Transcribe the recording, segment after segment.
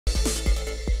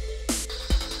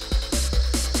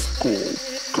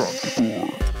Kantipur.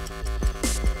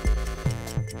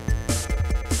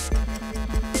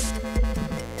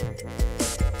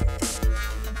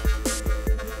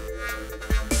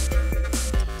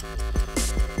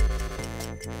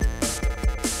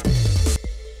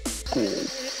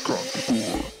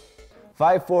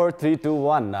 5, 4, 3, 2,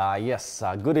 1. Yes,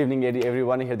 good evening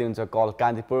everyone. Here the call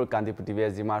Kantipur TV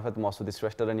as मार्फत म सुदित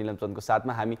श्रेष्ठ र नीलम चन्दको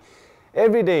साथमा हामी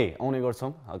एभ्री डे आउने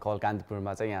गर्छौं कल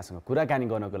कान्तिपुरमा चाहिँ यहाँसँग कुराकानी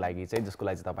गर्नको लागि चाहिँ जसको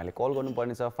लागि चाहिँ तपाईले कल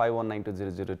गर्नुपर्ने छ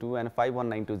 51920002 and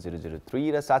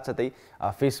 51920003 र साथसाथै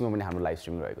फेसबुकमा पनि हाम्रो लाइभ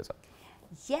स्ट्रिमिङ रहेको छ।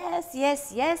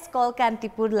 यस कल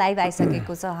कान्तिपुर लाइभ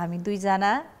आइसकेको छ। हामी दुई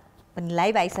जना पनि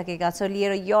लाइभ आइसकेका छौं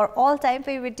लिएर your all time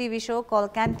favourite TV show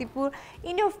call Kantipur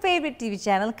in your favourite TV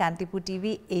channel Kantipur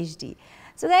TV HD.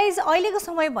 So guys अहिलेको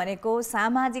समय भनेको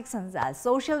सामाजिक सञ्जाल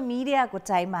सोशल मिडियाको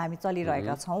टाइममा हामी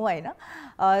चलिरहेका छौं हैन।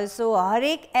 सो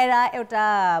हरेक एरा एउटा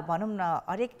भनौं न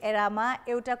हरेक एरामा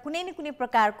एउटा कुनै न कुनै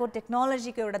प्रकारको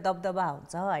टेक्नोलोजीको एउटा दबदबा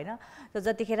हुन्छ हैन। सो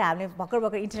जतिखेर हामीले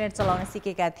भर्खर इन्टरनेट चलाउन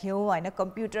सिकेका थियौं हैन,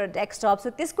 कम्प्युटर डेस्कटप, सो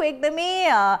त्यसको एकदमै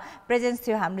प्रेजेन्स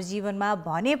थियो हाम्रो जीवनमा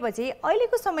भनेपछि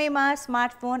अहिलेको समयमा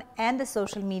स्मार्टफोन एन्ड द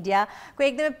सोशल मिडियाको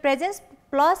एकदमै प्रेजेन्स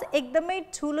प्लस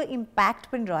एकदमै ठुलो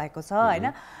इम्प्याक्ट पनि रहेको छ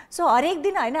हैन। सो हरेक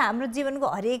दिन हैन हाम्रो जीवनको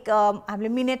हरेक हामीले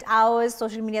मिनेट आवर्स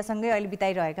सोशल मिडियासँगै अहिले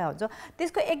बिताइरहेका हुन्छौँ।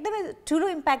 त्यसको एकदमै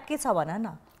ठुलो इम्प्याक्ट के छ भन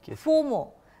न,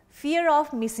 FOMO, fear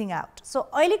of missing out. So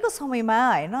अहिलेको समयमा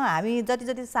हैन हामी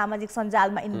जति सामाजिक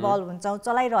सञ्जालमा इन्भल्भ हुन्छौँ,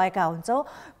 चलाइरहेका हुन्छौँ,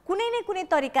 कुनै न कुनै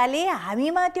तरिकाले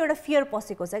हामीमा त्यो एउटा फियर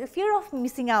पसेको छ कि फियर अफ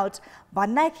मिसिङ आउट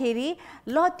भन्दाखेरि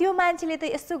ल त्यो मान्छेले त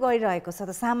यस्तो गरिरहेको छ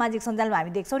त सामाजिक सञ्जालमा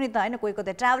हामी देख्छौँ नि त हैन, कोही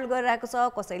कतै ट्राभल गरिरहेको छ,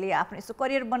 कसैले आफ्नो यस्तो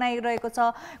करियर बनाइरहेको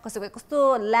छ, कसैको कस्तो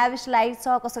ल्याभिश लाइफ छ,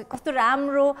 कसैको कस्तो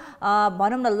राम्रो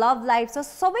भनौँ न लभ लाइफ छ।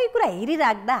 सबै कुरा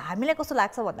हेरिराख्दा हामीलाई कस्तो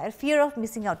लाग्छ भन्दाखेरि फियर अफ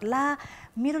मिसिङ आउट, ला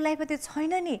मेरो लाइफमा त्यो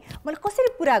छैन नि, मैले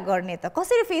कसरी पुरा गर्ने त,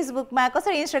 कसरी फेसबुकमा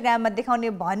कसरी इन्स्टाग्राममा देखाउने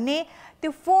भन्ने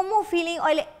त्यो फोमो फिलिङ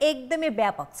अहिले एकदमै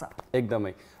व्यापक छ।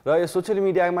 एकदमै। र यो सोशल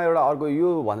मिडियामा एउटा अर्को यो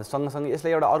भन्न सँगसँगै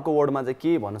यसलाई एउटा अर्को वर्डमा चाहिँ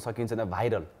के भन्न सकिन्छ भने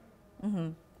भाइरल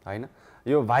हैन।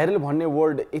 यो भाइरल भन्ने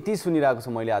वर्ड यति सुनिरहेको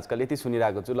छु मैले आजकल, यति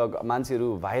सुनिरहेको छु। ल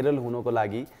मान्छेहरू भाइरल हुनको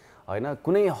लागि हैन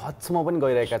कुनै हदसम्म पनि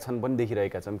गइरहेका छन् पनि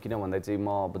देखिरहेका छन्। किन भन्दा चाहिँ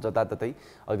म जताततै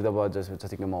अलिकति अब जस्तो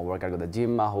कि म वर्कआउट गर्दा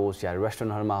जिममा होस् या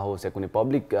रेस्टुरेन्टहरूमा होस् या कुनै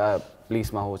पब्लिक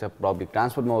प्लेसमा होस् या पब्लिक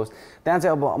ट्रान्सपोर्टमा होस्, त्यहाँ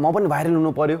चाहिँ अब म पनि भाइरल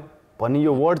हुनु पर्यो भन्ने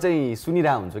यो वर्ड चाहिँ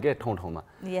सुनिरहेको हुन्छु क्या ठाउँमा।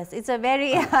 यस, इट्स अ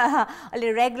भेरी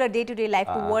अहिले रेगुलर डे टु डे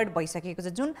लाइफको वर्ड भइसकेको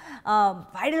छ। जुन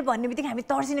भाइरल भन्ने बित्तिकै हामी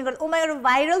तर्सिने गर्छौँ, ओ my God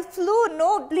viral flu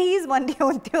no please भन्ने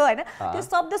हुन्थ्यो हैन। त्यो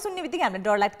शब्द सुन्ने बित्तिकै हामीलाई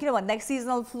डर लाग्थ्यो, किन भन्दाखेरि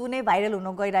सिजनल फ्लू नै भाइरल हुन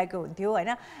गइरहेको हुन्थ्यो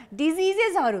हैन।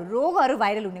 डिजिजेसहरू रोगहरू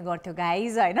भाइरल हुने गर्थ्यो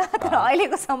गाइज हैन। तर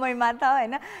अहिलेको समयमा त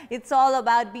हैन it's all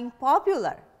about being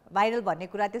popular. Viral भन्ने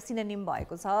कुरा त्यो सिनोनिम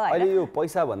भएको छ हैन। अहिले यो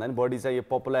पैसा भन्दा नि बढी चाहिँ यो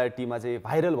पपुलारिटीमा चाहिँ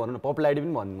भाइरल भनौँ न, पपुलारिटी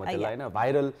पनि भन्नु म त्यसलाई हैन,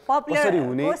 भाइरल कसरी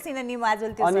हुने सिनोनिम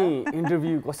आजल त्यो छ। अनि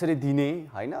इन्टरभ्यु कसरी दिने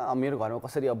हैन, मेरो घरमा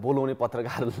कसरी बोलाउने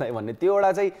पत्रकारहरूलाई भन्ने त्यो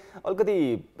एउटा चाहिँ अलिकति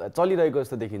चलिरहेको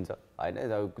जस्तो देखिन्छ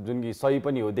हैन, जुन कि सही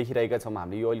पनि हो, देखिरहेका छौँ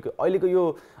हामीले। यो अहिलेको यो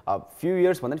फ्यु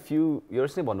इयर्स भन्दा फ्यु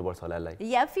इयर्स नै भन्नुपर्छ होला यसलाई।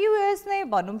 या फ्यु इयर्स नै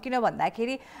भनौँ, किन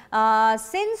भन्दाखेरि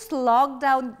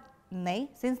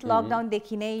सिन्स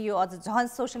लकडाउनदेखि नै यो अझ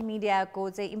झन् सोसल मिडियाको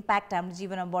चाहिँ इम्प्याक्ट हाम्रो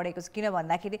जीवनमा बढेको छ। किन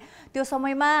भन्दाखेरि त्यो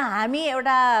समयमा हामी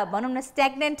एउटा भनौँ न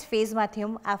स्ट्याग्नेन्ट फेजमा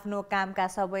थियौँ, आफ्नो कामका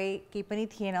सबै केही पनि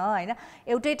थिएन हैन,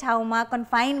 एउटै ठाउँमा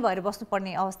कन्फाइन भएर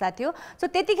बस्नुपर्ने अवस्था थियो। सो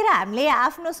त्यतिखेर हामीले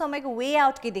आफ्नो समयको वे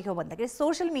आउट के देख्यौँ भन्दाखेरि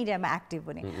सोसल मिडियामा एक्टिभ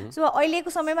हुने। सो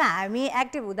अहिलेको समयमा हामी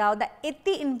एक्टिभ हुँदा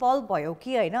यति इन्भल्भ भयो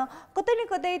कि हैन कतै न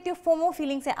कतै त्यो फोमो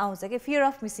फिलिङ चाहिँ आउँछ कि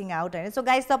फियर अफ मिसिङ आउट हैन। सो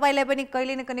गाइस तपाईलाई पनि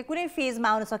कहिले न कहिले कुनै फेजमा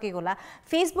आउन सकेको होला,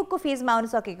 फेसबुकको फेजमा आउन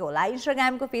सकेको होला,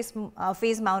 इन्स्टाग्रामको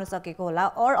फेजमा आउन सकेको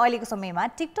होला, और अहिलेको समयमा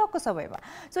टिकटकको समयमा।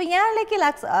 सो यहाँलाई के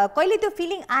लाग्छ कहिले त्यो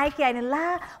फिलिङ आयो कि आएन,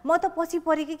 ला म त पछि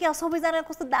परेँ कि क्या, सबैजना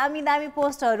कस्तो दामी दामी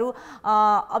पोस्टहरू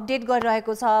अपडेट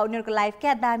गरिरहेको छ, उनीहरूको लाइफ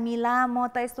क्या दामी, ला म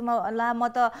त यस्तोमा, ला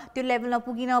म त त्यो लेभलमा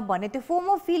पुगिनँ भन्ने त्यो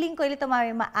फोमो फिलिङ कहिले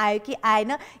तपाईँमा आयो कि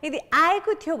आएन? यदि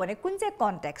आएको थियो भने कुन चाहिँ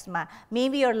कन्टेक्स्टमा?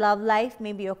 Maybe your love life,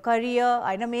 maybe your career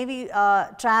हैन, maybe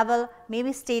travel,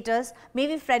 maybe status,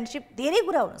 maybe friendship, धेरै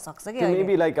कुरा हुन सक्छ कि।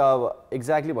 मेबी लाइक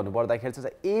एक्ज्याक्टली भन्नु पर्दाखेरि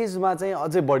चाहिँ एजमा चाहिँ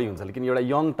अझै बढी हुन्छ, लेकिन एउटा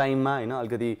यङ टाइममा हैन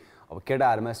अलिकति अब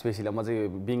केटाहरूमा स्पेसली म चाहिँ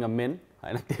बिङ अ मेन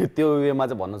हैन त्यो वेमा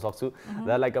चाहिँ भन्न सक्छु।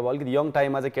 र लाइक अब अलिकति यङ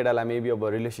टाइममा चाहिँ केटालाई मेबी अब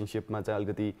रिलेसनसिपमा चाहिँ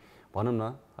अलिकति भनौँ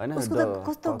न हैन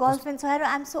कस्तो गर्लफ्रेन्ड छ यार,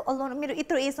 आइम सो अलोन, मेरो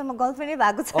यत्रो एजसम्म गर्लफ्रेन्डै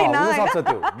भएको छैन हुन सक्छ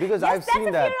त्यो, because I have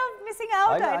seen that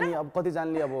हैन। अनि अब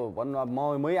कतिजनाले अब भन्नु अब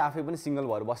मै आफै पनि सिंगल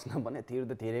भएर बस्न भने तेरो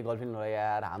त धेरै गर्लफ्रेन्ड हो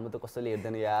यार, हाम्रो त कसैले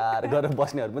हेर्दैन यार गरेर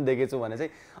बस्नेहरू पनि देखेछु भने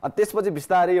चाहिँ त्यसपछि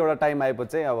बिस्तारै एउटा टाइम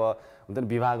आएपछि चाहिँ अब हुन्छ नि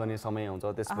विवाह गर्ने समय आउँछ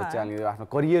त्यसपछि अनि आफ्नो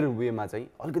करियर वेमा चाहिँ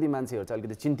अलिकति मान्छेहरू चाहिँ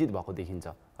अलिकति चिन्तित भएको देखिन्छ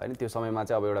हैन त्यो समयमा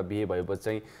चाहिँ अब एउटा बिहे भएपछि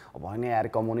चाहिँ अब हैन यार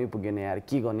कमाउनै पुगेन यार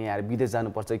के गर्ने यार विदेश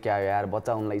जानुपर्छ क्या यार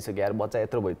बच्चा हुन लागिसक्यो यार बच्चा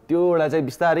यत्रो भयो त्यो एउटा चाहिँ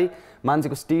बिस्तारै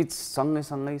मान्छेको स्टेज सँगै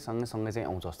चाहिँ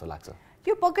आउँछ जस्तो लाग्छ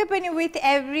त्यो पक्कै पनि with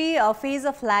every phase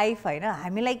of life हैन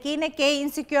हामीलाई केही न केही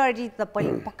इन्सिक्योरिटी त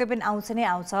पक्कै पनि आउँछ नै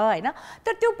आउँछ हैन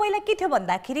तर त्यो पहिला के थियो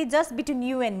भन्दाखेरि just between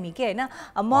you and me के हैन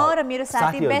म र मेरो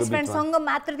साथी बेस्ट फ्रेन्डसँग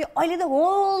मात्र थियो अहिले त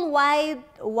होल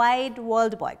वाइड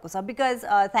वर्ल्ड भएको छ because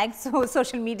thanks to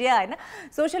social media हैन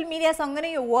सोसियल मिडियासँग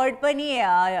नै यो वर्ड पनि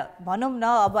भनौँ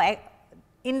न अब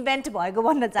इन्भेन्ट भएको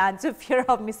भन्न चाहन्छु fear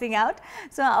of missing out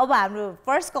so अब हाम्रो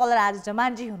फर्स्ट कलर आज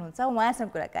जमानजी हुनुहुन्छ उहाँसँग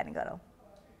कुराकानी गरौँ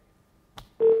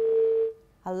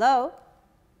हेलो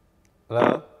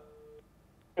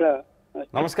हेलो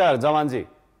नमस्कार जमानजी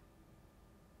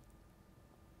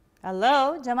हेलो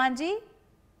जमानजी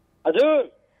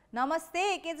हजुर नमस्ते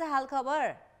के छ हाल खबर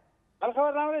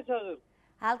हालखबर राम्रै छ हजुर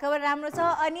हालखबर राम्रो छ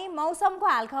अनि मौसमको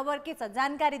हालखबर के छ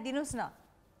जानकारी दिनुस् न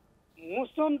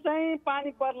मौसम चाहिँ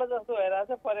पानी पर्ला जस्तो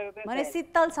भइरहेछ परेको चाहिँ भने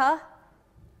शीतल छ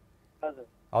हजुर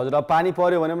हजुर अब पानी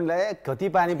पर्यो भने पनि ए कति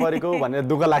पानी परेको भनेर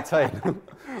दुःख लाग्छ हैन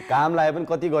काम लागे पनि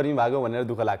कति गर्मी भएको भनेर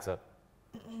दुःख लाग्छ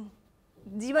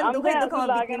जीवन दुःखै दुःखमा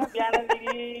लागेन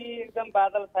बिहानदेखि एकदम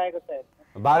बादल छाएको छ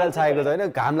बादल छाएको छ हैन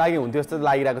घाम लागे हुन्थ्यो जस्तो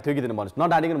लागिरहेको थियो कि दिन भन्नुस्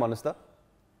नडाँडिकन भन्नुस् त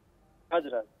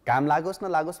हजुर हजुर घाम लागोस्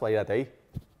न लागोस् भइरहेको थियो है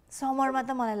समरमा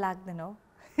त मलाई लाग्दैन हो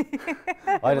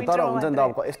हैन तर हुन्छ नि त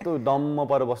अब यस्तो डम्म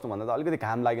पर बस्नु भन्दा त अलिकति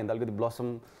घाम लाग्यो भने त अलिकति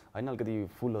ब्लसम हैन अलिकति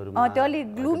फुलहरुमा त्यो अलि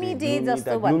ग्लुमी डे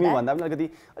जस्तो ग्लुमी भन्दा पनि अलिकति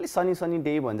अलि सनी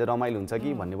डे भन्छ रमाइलो हुन्छ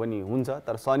कि भन्ने पनि हुन्छ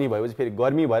तर सनी भएपछि फेरि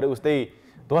गर्मी भएर उस्तै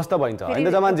ध्वस्त भइन्छ हैन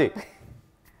त जमानजी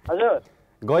हजुर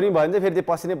गर्मी भयो भने चाहिँ फेरि त्यो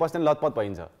पसिनै लतपत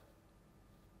भइन्छ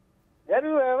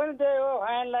गर्मी भयो भने त्यही हो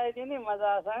फ्यान लगाइदिने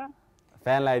मजासँग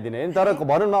फ्यान लगाइदिने हैन तर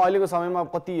भनौँ न अहिलेको समयमा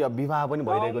कति विवाह पनि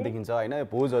भइरहेको देखिन्छ हैन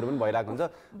भोजहरू पनि भइरहेको हुन्छ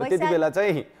त्यति बेला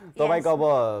चाहिँ तपाईको अब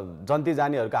जन्ती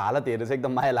जानेहरूको हालत हेरेर चाहिँ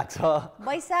एकदम माया लाग्छ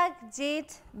वैशाख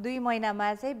जेठ 2 महिनामा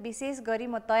चाहिँ विशेष गरी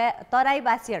म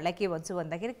तराईवासीहरूलाई के भन्छु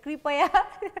भन्दाखेरि कृपया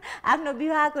आफ्नो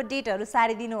विवाहको डेटहरू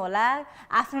सारिदिनु होला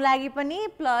आफ्नो लागि पनि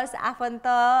प्लस आफन्त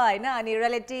हैन अनि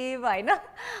रिलेटिभ हैन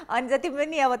अनि जति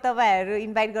पनि अब तपाईहरु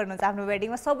इन्भाइट गर्नुहुन्छ आफ्नो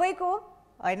वेडिङमा सबैको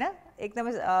हैन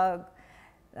एकदमै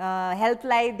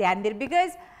हेल्पलाई ध्यान दिएर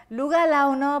बिकज लुगा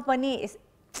लाउन पनि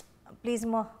प्लिज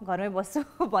म घरमै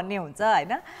बस्छु भन्ने हुन्छ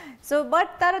हैन सो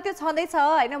बट तर त्यो छँदैछ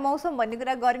हैन मौसम भन्ने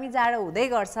कुरा गर्मी जाडो हुँदै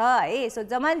गर्छ है सो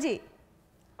जमानजी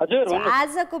हजुर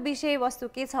आजको विषयवस्तु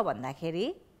के छ भन्दाखेरि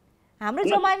हाम्रो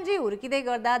जमानजी हुर्किँदै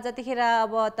गर्दा जतिखेर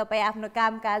अब तपाईँ आफ्नो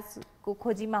कामकाजको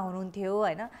खोजीमा हुनुहुन्थ्यो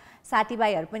हैन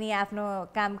साथीभाइहरू पनि आफ्नो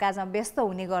कामकाजमा व्यस्त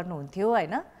हुने गर्नुहुन्थ्यो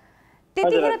हैन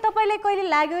त्यतिखेर तपाईलाई कहिले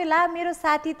लाग्यो ला मेरो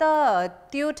साथी त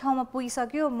त्यो ठाउँमा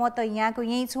पुगिसक्यो म त यहाँको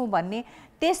यही छु भन्ने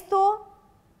त्यस्तो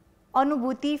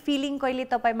अनुभूति फिलिङ कहिले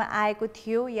तपाईमा आएको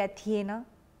थियो या थिएन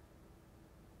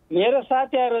मेरो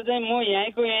साथीहरु चाहिँ म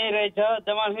यहीँको यही रहेछ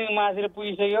जमानसिंह मासिर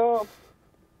पुगिसक्यो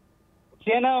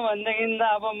थिएन भनेदेखि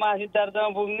त अब मासी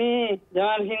दर्जामा पुग्ने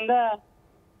जमानसिंह दा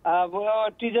अब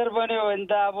टिचर बन्यो भने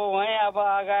त अब वहीँ अब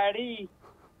अगाडि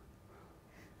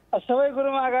सबै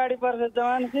कुरोमा अगाडि पर्छ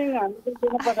जमानसिंह हामी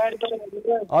चाहिँ पछाडि पर्छ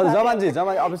हजुर जमानजी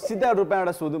अब सिधा रूपमा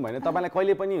एउटा सोधौँ हैन तपाईलाई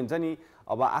कहिले पनि हुन्छ नि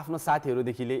अब आफ्नो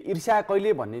साथीहरुदेखि ले ईर्ष्या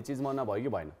कहिले भन्ने चीज मन भयो कि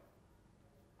भएन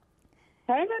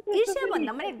ईर्ष्या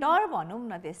भन्दा पनि डर भनौँ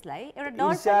न त्यसलाई एउटा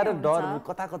डर ईर्ष्या र डर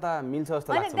कता कता मिल्छ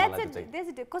जस्तो लाग्छ मलाई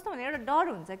चाहिँ कस्तो भने एउटा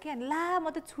डर हुन्छ कि ला म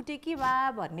त छुटे कि वा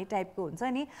भन्ने टाइपको हुन्छ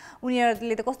नि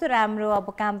उनीहरुले त कस्तो राम्रो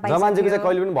अब काम पाइसक्यो जमानजीको चाहिँ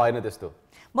कहिले पनि भएन त्यस्तो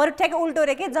बरु ठ्याक्क उल्टो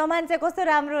रे के जमान चाहिँ कस्तो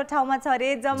राम्रो ठाउँमा छ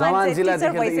रे जमान चाहिँ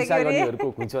टिचर भइसक्यो रे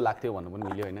जमानजीलाई खुइचो लाग्थ्यो भन्नु पनि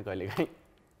मिल्यो हैन कहिलेकाहीँ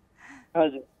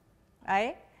हजुर है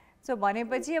सो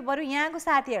भनेपछि बरु यहाँको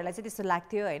साथीहरूलाई चाहिँ त्यस्तो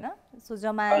लाग्थ्यो हैन सो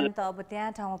जमान त अब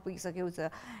त्यहाँ ठाउँमा पुगिसक्यो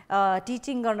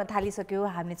टिचिङ गर्न थालिसक्यो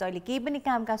हामीले चाहिँ अहिले केही पनि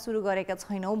कामकाज सुरु गरेका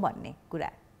छैनौँ भन्ने कुरा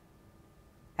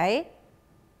है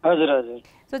हजुर हजुर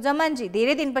सो जमानजी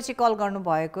धेरै दिनपछि कल गर्नु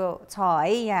भएको छ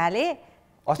है यहाँले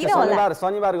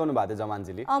शनिबार गर्नु भएको थियो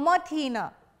जमानजीले म थिइनँ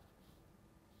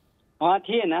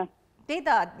थिएन त्यही त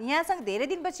यहाँसँग धेरै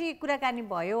दिनपछि कुराकानी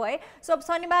भयो है सो अब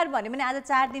शनिबार भन्यो भने आज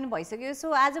 4 दिन भइसक्यो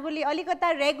सो आजभोलि अलिकता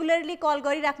रेगुलरली कल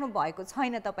गरिराख्नु भएको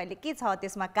छैन तपाईले के छ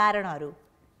त्यसमा कारणहरू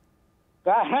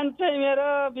कारण चाहिँ मेरो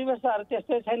व्यवस्थाहरू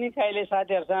त्यस्तै छ नि कहिले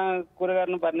साथीहरुसँग कुरा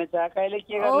गर्नुपर्ने छ कहिले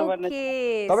के गर्नुपर्ने छ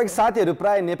तपाईको साथीहरु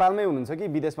प्राय नेपालमै हुनुहुन्छ कि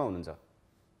विदेशमा हुनुहुन्छ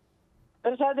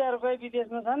मेरो साथीहरु कोही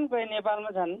विदेशमा छन् कोही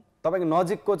नेपालमा छन् तपाईको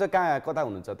नजिकको चाहिँ कता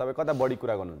हुनुहुन्छ तपाई कता बढी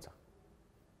कुरा गर्नुहुन्छ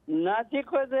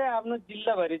नजिकको चाहिँ आफ्नो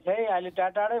जिल्लाभरि छ अहिले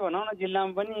टाढै भनौँ न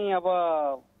जिल्लामा पनि अब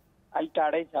अलि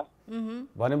टाढै छ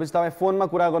भनेपछि तपाई फोनमा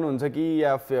कुरा गर्नुहुन्छ कि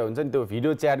या हुन्छ नि त्यो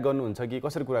भिडियो च्याट गर्नुहुन्छ कि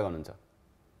कसरी कुरा गर्नुहुन्छ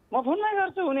म फोनमै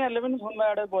गर्छु, उनीहरूले पनि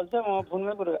फोनबाट बोल्छ, म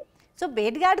फोनमै कुरा गर्छु। सो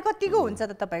भेटघाट कतिको हुन्छ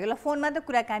त तपाईँको? ल फोनमा त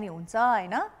कुराकानी हुन्छ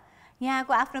होइन,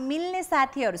 यहाँको आफ्नो मिल्ने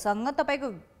साथीहरूसँग तपाईँको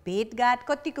भेटघाट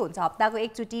कतिको हुन्छ? हप्ताको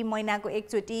एकचोटि, महिनाको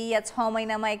एकचोटि या 6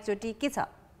 महिनामा एकचोटि, के छ?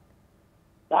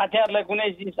 साथीहरूलाई कुनै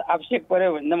चिज आवश्यक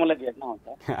पर्यो भने त मलाई भेट्न आउँछ।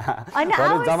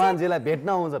 जमानजीलाई भेट्न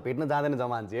आउँछ, भेट्न जाँदैन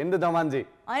जमानजी, होइन त जमानजी?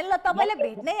 होइन ल, तपाईँलाई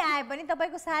भेट्नै आए पनि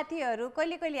तपाईँको साथीहरू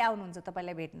कहिले कहिले आउनुहुन्छ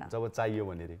तपाईँलाई भेट्न? जब चाहियो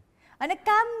भनेर। अनि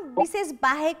काम विशेष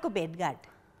बाहेकको भेटघाट?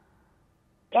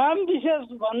 काम विशेष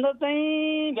भन्दा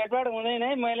चाहिँ भेटघाट हुँदैन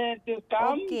है, मैले त्यो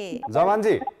काम।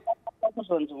 जमानजी,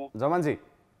 सोध्छु म। जमानजी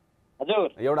हजुर,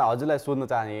 एउटा हजुरलाई सोध्न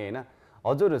चाहे होइन,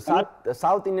 हजुर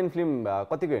साउथ इन्डियन फिल्म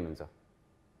कतिको हेर्नुहुन्छ?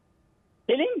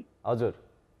 फिल्म? हजुर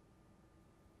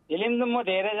फिल्म त म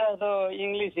धेरै जस्तो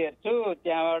इङ्ग्लिस हेर्छु,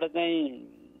 त्यहाँबाट चाहिँ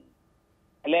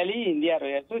अलिअलि हिन्दीहरू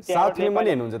हेर्छु। साउथ फिल्म पनि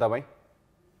हेर्नुहुन्छ तपाईँ?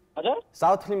 हजुर,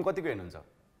 साउथ फिल्म कतिको हेर्नुहुन्छ?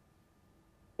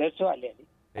 हेर्छु अलिअलि।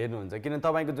 हेर्नुहुन्छ किन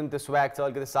तपाईँको जुन त्यो स्वाग छ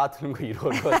अलिकति साउथ फिल्मको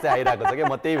हिरोहरूको जस्तै आइरहेको छ क्या,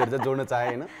 म त्यही भएर चाहिँ जोड्न चाहेँ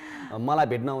होइन। मलाई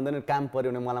भेट्न आउँदैन, काम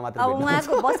पर्यो भने मलाई मात्र अब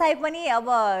उहाँको बसाइ पनि अब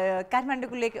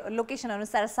काठमाडौँको लोकेसन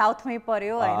अनुसार साउथमै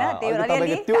पर्यो होइन, त्यही भएर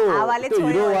अलिअलि हावाले छोड्यो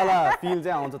हिरोवाला फिल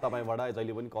चाहिँ आउँछ तपाईँबाट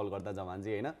जहिले पनि कल गर्दा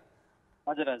जमानजी होइन।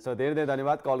 हजुर हजुर, सो धेरै धेरै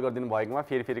धन्यवाद कल गरिदिनु भएकोमा,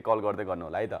 फेरि कल गर्दै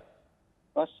गर्नु होला है त।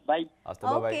 हस् बाई।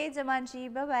 Okay जमानजी,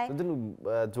 by by. जुन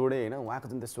जोडे होइन उहाँको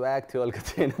जुन त्यो स्वाग थियो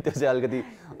अलिकति होइन, त्यो चाहिँ अलिकति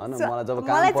होइन मलाई जब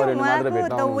काम पर्यो भने मात्र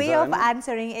भेट्न आउनुहुन्छ। वे अफ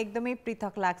आन्सरिङ एकदमै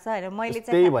पृथक लाग्छ होइन, मैले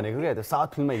चाहिँ त्यही भनेको क्या, त्यो साउथ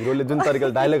फिल्ममा हिरोले जुन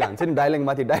तरिकाले डायलग हान्छ नि,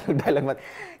 डायलगमाथि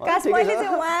खास मैले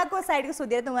चाहिँ उहाँको साइडको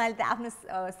सोधेर त उहाँले त आफ्नो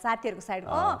साथीहरूको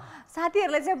साइडको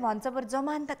साथीहरूलाई चाहिँ भन्छ पर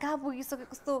जमान त कहाँ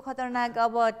पुगिसक्यो, कस्तो खतरनाक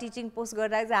अब टिचिङ पोस्ट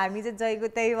गरिरहेको छ, हामी चाहिँ जयको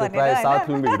त्यही भनेर साउथ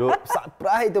फिल्मको हिरो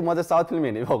प्रायः त्यो म चाहिँ साउथ फिल्म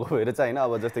हेर्ने भएको भएर चाहिँ होइन।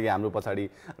 अब जस्तो कि हाम्रो पछाडि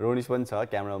रोनिस पनि छ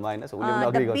क्यामेरामा होइन, सो उसले पनि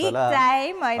अग्री गर्छ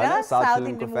होला साउथ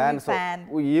फिल्मको fan, so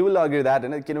you will agree that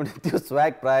होइन, किनभने त्यो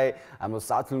स्वाग प्रायः हाम्रो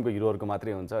साउथ फिल्मको हिरोहरूको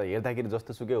मात्रै हुन्छ। हेर्दाखेरि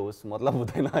जस्तो सुकै होस् मतलब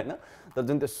हुँदैन होइन, तर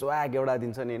जुन त्यो स्वाग एउटा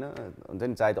दिन्छ नि होइन, हुन्छ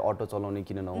नि, चाहे त्यो अटो चलाउने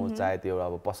किन नहोस्, चाहे त्यो एउटा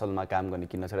अब पसलमा काम गर्ने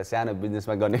किन नहोस्, एउटा सानो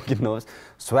बिजनेसमा गर्ने किन नहोस्,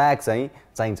 स्वाग चाहिँ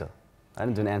चाहिन्छ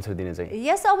होइन, जुन एन्सर दिने चाहिँ।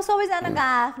 यस, अब सबैजनाको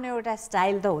आफ्नो एउटा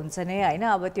स्टाइल त हुन्छ नै होइन,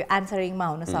 अब त्यो एन्सरिङमा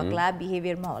हुन सक्ला,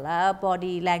 बिहेभियरमा होला,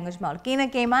 बडी ल्याङ्ग्वेजमा होला, केही न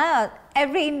केहीमा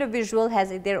every individual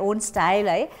has their own style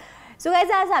है। सो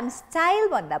गाइज आज हामी स्टाइल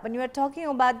भन्दा पनि we are talking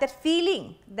about that feeling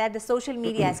that the social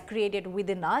media has created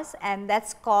within us and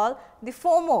that's call the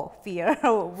FOMO fear.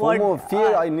 FOMO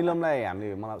fear निलमलाई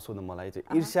हामीले मलाई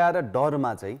चाहिँ ईर्ष्या र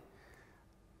डरमा चाहिँ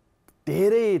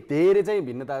धेरै धेरै चाहिँ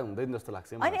भिन्नता हुँदैन जस्तो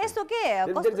लाग्छ। अनि यस्तो के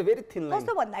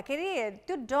कस्तो भन्दाखेरि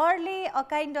त्यो डरले अ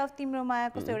काइन्ड अफ तिम्रोमा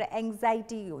कस्तो एउटा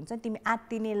एङ्जाइटी हुन्छ, तिमी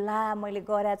आत्तिने ला मैले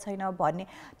गरेको छैन भन्ने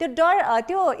त्यो डर,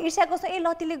 त्यो ईर्ष्या कस्तो ए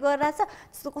लतीले गरिरहेछ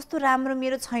त्यस्तो कस्तो राम्रो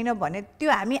मेरो छैन भन्ने त्यो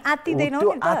हामी आत्तिदैनौँ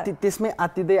नि त, त्यसमै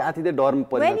आत्तिँदै डर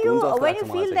परिणत हुन्छ। व्हेन यु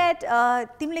फिल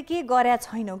द्याट तिमीले के गरेको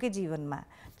छैनौ के जीवनमा,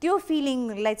 त्यो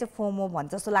फिलिङलाई चाहिँ फोमो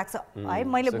भन्छ जस्तो लाग्छ है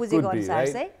मैले बुझेको अनुसार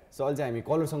चाहिँ। सो अहिले चाहिँ हामी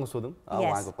कलरसँग सोधौँ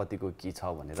उहाँको कतिको के छ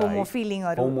भनेर। FOMO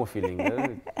फिलिङहरु, FOMO feeling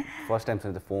first time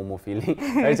सुन्छ FOMO feeling.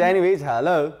 It's anyways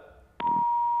hello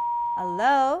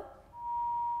hello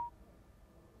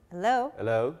hello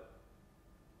hello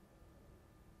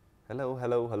hello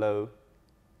hello hello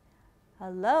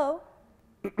hello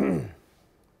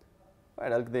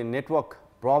अलिकति नेटवर्क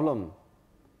प्रब्लम।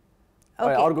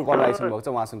 अर्को कल आइसक्नु भएको छ,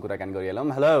 उहाँसँग कुराकानी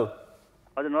गरिहालौँ। हेलो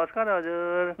हजुर नमस्कार।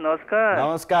 हजुर नमस्कार।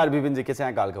 नमस्कार विपिनजी, के छ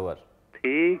यहाँको हालखबर?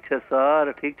 ठिक छ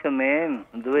सर, ठिक छ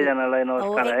म्याम, दुवैजनालाई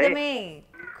नमस्कार है। एकदमै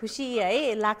खुसी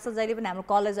है लाग्छ जहिले पनि हाम्रो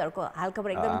कलेजहरूको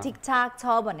हालखबर एकदम ठिकठाक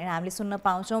छ भनेर हामीले सुन्न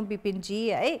पाउँछौँ विपिनजी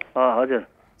है। हजुर।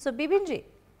 सो विपिनजी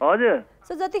हजुर,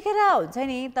 सो जतिखेर हुन्छ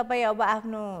नि तपाईँ अब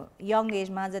आफ्नो यङ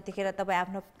एजमा जतिखेर तपाईँ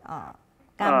आफ्नो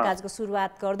कामकाजको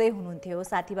सुरुवात गर्दै हुनुहुन्थ्यो,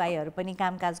 साथीभाइहरू पनि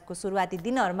कामकाजको सुरुवाती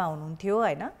दिनहरूमा हुनुहुन्थ्यो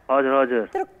होइन? हजुर हजुर।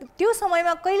 तर त्यो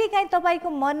समयमा कहिलेकाहीँ तपाईँको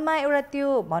मनमा एउटा त्यो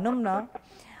भनौँ न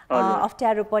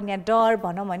अप्ठ्यारोपन या डर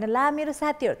भनौँ होइन, ला मेरो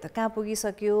साथीहरू त कहाँ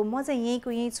पुगिसक्यो, म चाहिँ यहीँको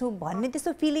यहीँ छु भन्ने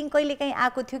त्यस्तो फिलिङ कहिलेकाहीँ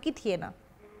आएको थियो कि थिएन?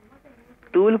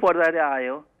 12 पढ्दाखेरि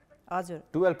आयो। हजुर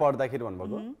 12 पढ्दाखेरि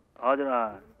भन्नुभएको? हजुर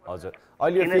हजुर।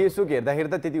 अहिले फेसबुक हेर्दाखेरि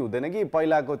त त्यति हुँदैन कि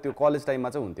पहिलाको त्यो कलेज टाइममा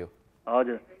चाहिँ हुन्थ्यो?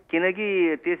 हजुर,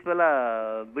 किनकि त्यस बेला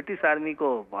ब्रिटिस आर्मीको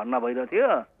भर्ना भइरहेको थियो।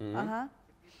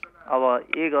 अब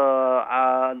एक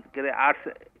के अरे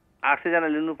 800 जना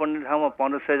लिनुपर्ने ठाउँमा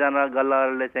 1500 जना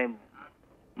गल्लाहरूले चाहिँ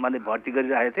मैले भर्ती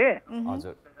गरिरहेको थिएँ।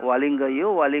 हजुर। वालिङ गयो,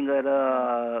 वालिङ गएर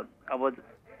अब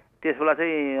त्यस बेला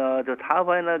चाहिँ त्यो थाहा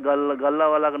भएन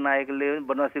गल्लावालाको नायकले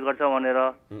बदमासी गर्छ भनेर।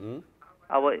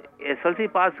 अब एसएलसी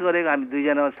पास गरेको हामी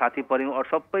दुईजना साथी पऱ्यौँ, अरू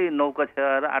सबै 9 कक्षा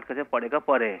र 8 कक्षा पढेका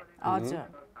परे।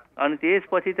 अनि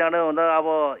त्यसपछि त्यहाँबाट हुँदा अब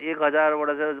 1000बाट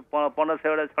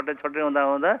 1500 छट्टै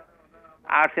हुँदा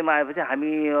 800मा आएपछि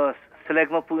हामी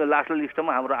सेलेक्टमा पुग्यो लास्ट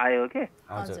लिस्टमा हाम्रो आयो के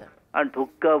हजुर अनि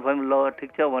ढुक्क भयौँ ल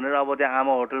ठिक छ भनेर अब त्यहाँ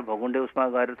आमा होटल भगुन्डे उसमा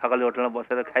गएर थकाली होटलमा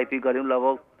बसेर खाइपी गऱ्यौँ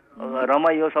लगभग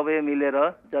रमाइयो सबै मिलेर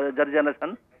जतिजना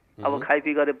छन् अब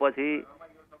खाइपी गरेपछि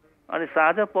अनि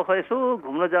साँझ पख यसो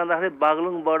घुम्न जाँदाखेरि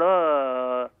बागलुङबाट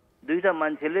दुईटा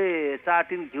मान्छेले 4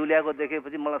 टिन घिउ ल्याएको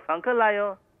देखेपछि मलाई शङ्का लाग्यो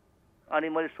अनि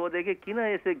मैले सोधेँ कि किन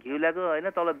यसो घिउ ल्याएको होइन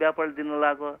तल व्यापार दिन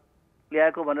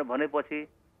ल्याएको भनेर भनेपछि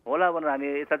होला भनेर हामी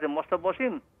यता चाहिँ मस्त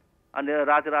बस्यौँ अनि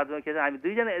रातमा के छ हामी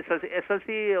दुईजना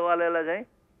एसएलसी वालालाई चाहिँ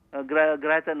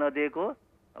ग्राह्यता नदिएको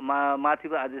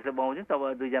माथिको आदेशले बमाउँछौँ तब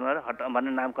दुईजनालाई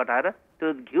भन्ने नाम कटाएर त्यो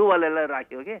घिउवालालाई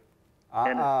राख्यो कि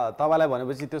तपाईँलाई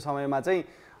भनेपछि त्यो समयमा चाहिँ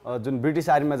जुन ब्रिटिस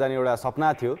आर्मीमा जाने एउटा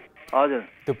सपना थियो हजुर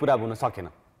त्यो पुरा हुन सकेन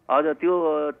हजुर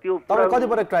त्यो तपाईँ कति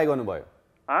पटक ट्राई गर्नुभयो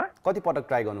कति पटक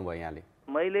ट्राई गर्नुभयो यहाँले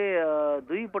मैले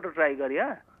 2 पटक ट्राई गरेँ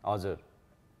हजुर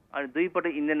अनि 2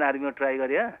 पटक इन्डियन आर्मीमा ट्राई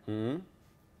गरेँ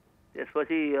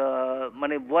त्यसपछि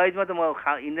माने बोइजमा त म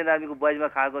इन्डियन आर्मीको बोइजमा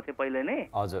खाएको थिएँ पहिले नै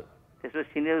हजुर त्यसपछि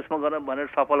सिनियर उसमा गर्न भनेर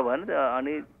सफल भएन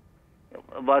अनि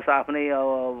बस आफ्नै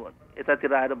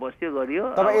यतातिर आएर बस्यो गरियो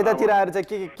तपाईँ यतातिर आएर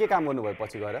चाहिँ के काम गर्नुभयो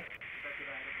पछि गएर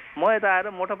म यता आएर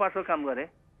मोटर पार्ट्सको काम गरेँ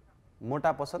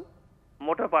मोटर पसल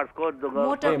मोटर पार्ट्सको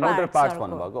मोटर पार्ट्स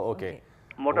भन्नुभएको ओके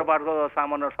मोटर पार्ट्सको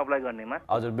सामानहरू सप्लाई गर्नेमा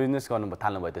हजुर बिजनेस गर्नु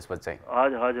थाल्नुभयो त्यसपछि चाहिँ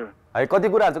हजुर हजुर है कति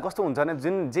कुराहरू चाहिँ कस्तो हुन्छ भने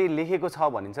जुन जे लेखेको छ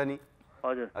भनिन्छ नि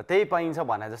हजुर त्यही पाइन्छ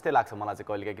भने जस्तै लाग्छ मलाई चाहिँ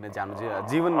कहिलेकाहीँ किन जानु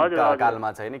जीवन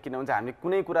कालमा चाहिँ होइन किनभने हामीले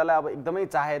कुनै कुरालाई अब एकदमै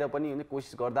चाहेर पनि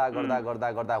कोसिस गर्दा गर्दा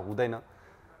गर्दा गर्दा हुँदैन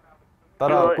तर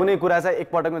कुनै कुरा चाहिँ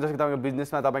एकपटकमा जस्तो तपाईँको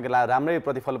बिजनेसमा तपाईँको राम्रै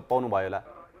प्रतिफल पाउनु भयो होला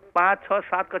 5, 6,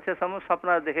 7 कक्षासम्म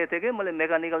सपना देखेको थिएँ कि मैले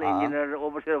मेकानिकल इन्जिनियर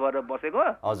ओभरसियर भएर बसेको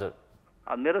हजुर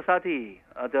मेरो साथी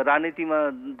त्यो राजनीतिमा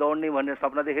दौड्ने भन्ने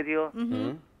सपना देखेको थियो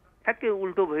ठ्याक्कै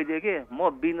उल्टो भइदियो कि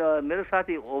मेरो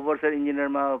साथी ओभरसियर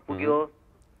इन्जिनियरमा पुग्यो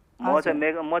म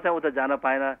चाहिँ उता जान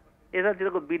पाएन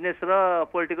यतातिरको बिजनेस र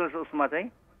पोलिटिकल उसमा चाहिँ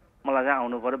मलाई चाहिँ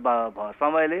आउनु पर्यो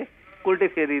समयले उल्टै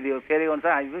फेरिदियो फेरेको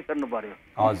अनुसार हामी पनि फेर्नु पर्यो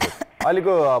हजुर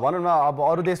अहिलेको भनौँ न अब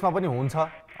अरू देशमा पनि हुन्छ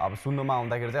अब सुन्नुमा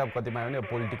आउँदाखेरि चाहिँ अब कतिपय भने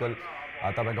पोलिटिकल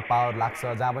तपाईँको पावर लाग्छ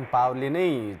जहाँ पनि पावरले नै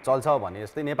चल्छ भने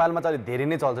जस्तै नेपालमा चाहिँ धेरै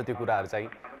नै चल्छ त्यो कुराहरू चाहिँ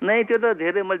नै त्यो त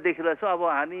धेरै मैले देखिरहेको छु अब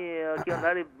हामी के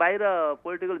भन्दाखेरि बाहिर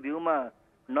पोलिटिकल भ्यूमा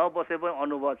नबसे पनि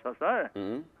अनुभव छ सर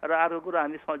र अर्को कुरा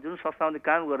हामी जुन संस्थामा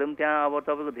काम गऱ्यौँ त्यहाँ अब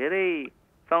तपाईँको धेरै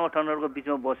सङ्गठनहरूको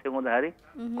बिचमा बसेको हुँदाखेरि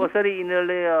कसरी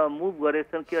यिनीहरूले मुभ गरेको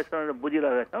छन् के छ भनेर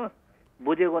बुझिरहेको छौँ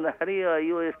बुझेको हुँदाखेरि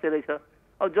यो यस्तै रहेछ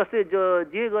अब जस्तै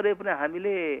जे गरे पनि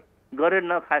हामीले गरेर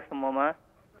नखाएसम्ममा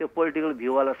त्यो पोलिटिकल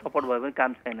भ्यूवाला सपोर्ट भयो भने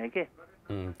काम छैन के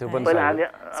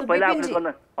पहिला आफूले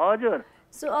गर्न हजुर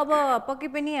सो अब पक्कै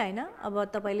पनि होइन अब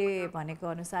तपाईँले भनेको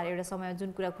अनुसार एउटा समय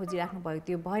जुन कुरा खोजिराख्नु भयो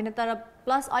त्यो भएन तर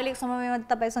प्लस अहिलेको समयमा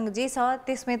तपाईँसँग जे छ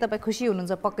त्यसमै तपाईँ खुसी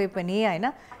हुनुहुन्छ पक्कै पनि होइन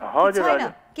छैन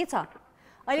के छ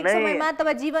अहिलेको समयमा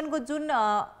तपाईँ जीवनको जुन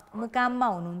मुकाममा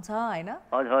हुनुहुन्छ होइन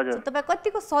तपाईँ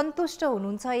कतिको सन्तुष्ट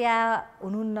हुनुहुन्छ या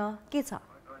हुनुहुन्न के छ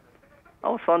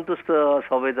अब सन्तुष्ट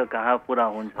सबै त कहाँ पुरा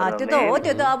हुन्छ त्यो त हो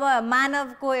त्यो त अब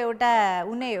मानवको एउटा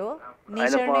उनै हो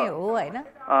नेचर नै हो होइन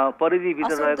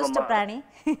परिधिभित्र रहेको प्राणी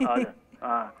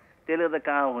त्यसले त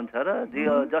कहाँ हुन्छ र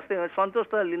जस्तै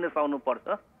सन्तुष्ट लिन सक्नु पर्छ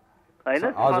होइन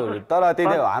हजुर तर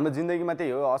त्यही हाम्रो जिन्दगीमा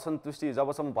त्यही हो असन्तुष्टि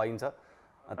जबसम्म भइन्छ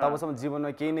तबसम्म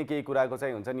जीवनमा केही न केही कुराको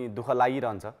चाहिँ हुन्छ नि दुःख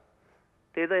लागिरहन्छ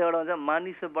त्यही त एउटा हुन्छ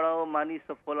मानिस बढाओ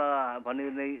मानिस फोला भन्ने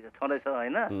नै छँदैछ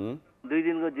होइन 2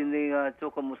 दिनको जिन्दगीमा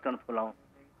चोखो मुस्कान फुलाउँ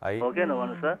हो के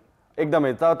नभन्नुहोस् त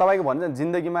एकदमै तपाईँको भन्छ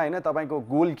जिन्दगीमा होइन तपाईँको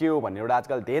गोल के हो भन्ने एउटा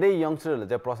आजकल धेरै यङ्स्टरहरूले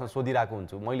चाहिँ प्रश्न सोधिरहेको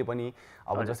हुन्छु मैले पनि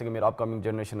अब जस्तो कि मेरो अपकमिङ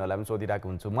जेनेरेसनहरूलाई पनि सोधिरहेको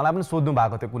हुन्छु मलाई पनि सोध्नु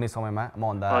भएको थियो कुनै समयमा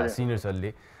मभन्दा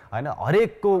सिनियर्सहरूले होइन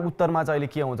हरेकको उत्तरमा चाहिँ अहिले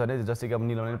के आउँछ भने जस्तै कि अब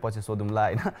निलमले पछि सोधौँला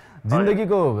होइन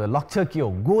जिन्दगीको लक्ष्य के हो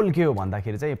गोल के हो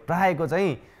भन्दाखेरि चाहिँ प्रायःको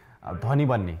चाहिँ धनी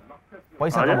बन्ने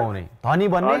पैसा कमाउने धनी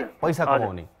बन्ने पैसा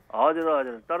कमाउने हजुर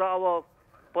हजुर तर अब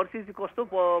परिस्थिति कस्तो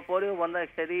पर्यो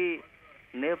भन्दाखेरि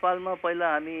नेपालमा पहिला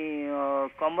हामी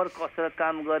कम्मर कसेर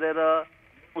काम गरेर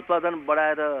उत्पादन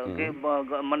बढाएर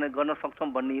माने गर्न सक्छौँ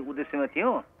भन्ने उद्देश्यमा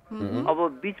थियौँ अब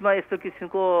बिचमा यस्तो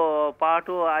किसिमको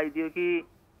पाटो आइदियो कि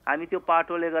हामी त्यो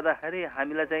पाटोले गर्दाखेरि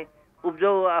हामीलाई चाहिँ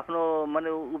उब्जाउ आफ्नो माने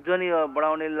उब्जनी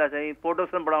बढाउनेलाई चाहिँ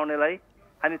प्रोडक्सन बढाउनेलाई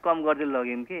हामी कम गर्दै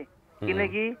लग्यौँ कि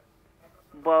किनकि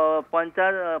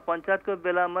पञ्चायतको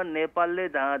बेलामा नेपालले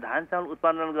धान चामल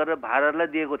उत्पादन गरेर भारतलाई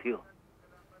दिएको थियो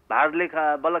भारतले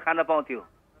बल्ल खान पाउँथ्यो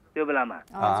त्यो बेलामा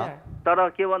तर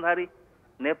के भन्दाखेरि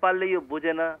नेपालले यो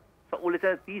बुझेन उसले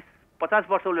चाहिँ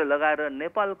 30-50 वर्ष उसले लगाएर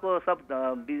नेपालको सब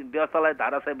व्यवस्थालाई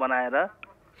धाराशय बनाएर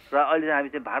र अहिले चाहिँ हामी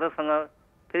चाहिँ भारतसँग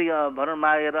फेरि भनौँ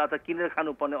मागेर अथवा किनेर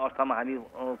खानुपर्ने अवस्थामा हामी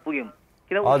पुग्यौँ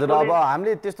हजुर अब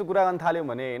हामीले त्यस्तो कुरा गर्न थाल्यौँ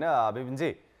भने होइन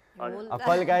विपिनजी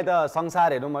कहिलेकाहीँ त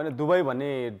संसार हेरौँ होइन दुबई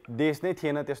भन्ने देश नै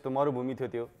थिएन त्यस्तो मरुभूमि थियो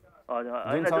त्यो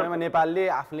जुन समयमा नेपालले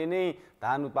आफूले नै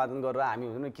धान उत्पादन गरेर हामी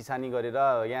हुन्छ नि किसानी गरेर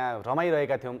यहाँ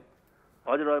रमाइरहेका थियौँ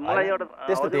हजुर मलाई एउटा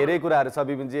त्यस्तो धेरै कुराहरू छ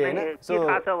विपिनजी होइन के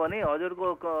थाहा छ भने हजुरको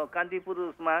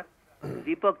कान्तिपुरमा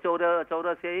दीपक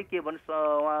चौरसिया के भन्छ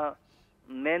उहाँ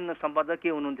मेन सम्पादक के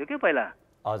हुनुहुन्थ्यो कि पहिला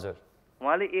हजुर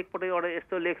उहाँले एकपल्ट एउटा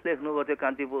यस्तो लेख लेख्नुभएको थियो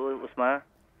कान्तिपुर उसमा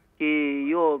कि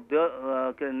यो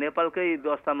नेपालकै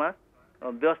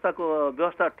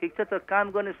व्यवस्था ठिक छ तर काम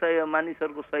गर्ने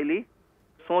मानिसहरूको शैली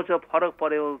सोच फरक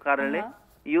परेको कारणले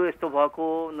यो यस्तो भएको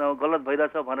गलत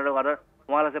भइरहेछ भनेर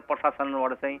उहाँलाई चाहिँ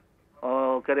प्रशासनबाट चाहिँ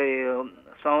के अरे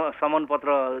समन पत्र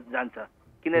जान्छ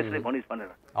किन यसले भनिस् भनेर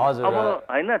अब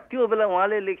होइन त्यो बेला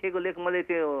उहाँले लेखेको लेख मैले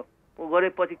त्यो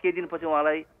गरेपछि केही दिनपछि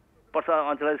उहाँलाई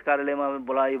अञ्चलाधीश कार्यालयमा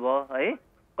बोलाइ भयो है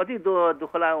कति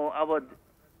दुःख लाग्यो अब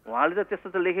उहाँले त त्यस्तो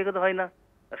त लेखेको त होइन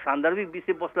सान्दर्भिक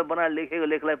विषयवस्तु बनाएर लेखेको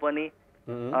लेखलाई पनि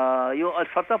यो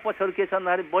सत्ता पक्षहरू के छ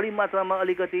भन्दाखेरि बढी मात्रामा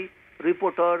अलिकति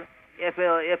रिपोर्टर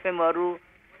एफएमहरू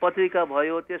पत्रिका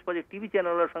भयो त्यसपछि टिभी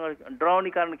च्यानलहरूसँग डराउने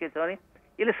कारण के छ भने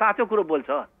यसले साँचो कुरो बोल्छ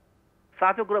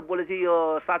साँचो कुरा बोलेपछि यो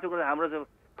साँचो कुरा हाम्रो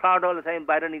फ्रडहरूले चाहिँ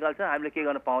बाहिर निकाल्छ हामीले के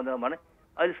गर्न पाउँदैन भने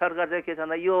अहिले सरकार चाहिँ के छ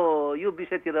भन्दा यो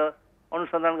विषयतिर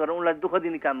अनुसन्धान गरेर उनलाई दुःख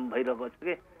दिने काम भइरहेको छ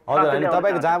कि हजुर होइन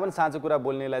तपाईँको जहाँ पनि साँचो कुरा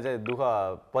बोल्नेलाई चाहिँ दुःख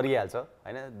परिहाल्छ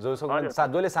होइन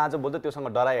जसले साँचो बोल्छ त्योसँग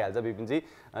डराइहाल्छ विपिनजी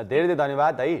धेरै धेरै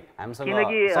धन्यवाद है हामीसँग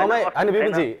समय होइन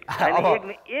विपिनजी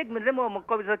एक मिनटले म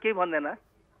कविता केही भन्दैन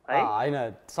होइन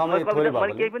समय थोरै भयो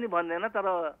मैले केही पनि भन्दैन तर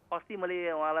अस्ति मैले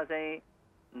उहाँलाई चाहिँ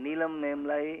नीलम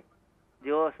मेमलाई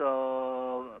जो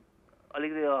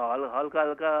अलिकति हल्का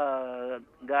हल्का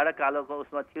गाढा कालोको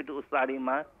उसमा छिटो उस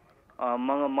साडीमा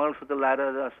मङ्गलसूत्र लाएर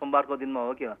सोमबारको दिनमा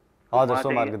हो क्या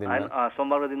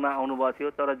सोमबारको दिनमा आउनुभएको थियो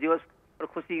तर जे होस्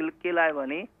खुसी के लाग्यो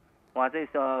भने उहाँ चाहिँ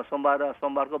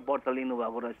सोमबारको व्रत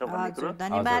लिनुभएको रहेछ भन्ने कुरो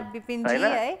धन्यवाद विपिनजी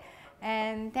है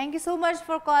and thank you so much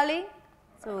for calling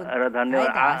र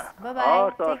धन्यवाद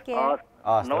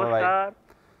नमस्कार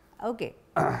ओके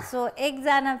सो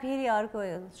एकजना फेरि अर्को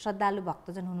श्रद्धालु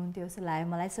भक्तजन हुनुहुन्थ्यो जस्तो लाग्यो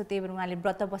मलाई सो त्यही भएर उहाँले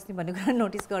व्रत बस्ने भन्ने कुरा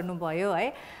नोटिस गर्नुभयो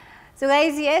है So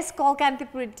guys, yes, call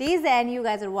Kantipur it is and you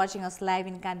guys are watching us live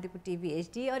in Kantipur TV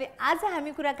HD. अनि आज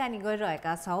हामी कुराकानी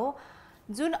गरिरहेका छौँ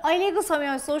जुन अहिलेको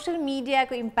समयमा सोशल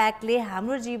मिडियाको इम्प्याक्टले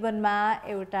हाम्रो जीवनमा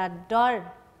एउटा डर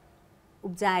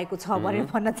उब्जाएको छ भनेर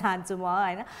भन्न चाहन्छु म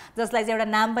हैन जसलाई चाहिँ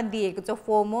एउटा नाम पनि दिएको छ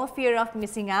FOMO, fear of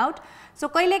missing out. So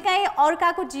कहिलेकाहीँ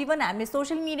अर्काको जीवन हामीले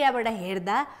सोशल मिडियाबाट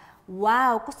हेर्दा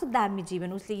वाउ कस्तो दामी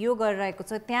जीवन उसले यो गरिरहेको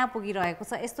छ त्यहाँ पुगिरहेको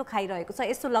छ यस्तो खाइरहेको छ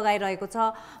यस्तो लगाइरहेको छ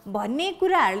भन्ने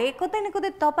कुराहरूले कतै न कतै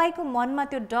तपाईको मनमा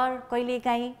त्यो डर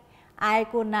कहिलेकाहीँ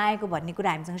आएको नआएको भन्ने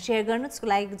कुरा हामीसँग शेयर गर्नु त्यसको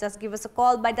लागि just give us a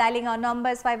call by डायलिङ our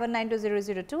numbers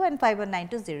 51920002 and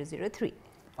 51920003.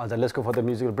 Let's go for the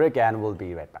musical break and we'll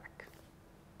be right back.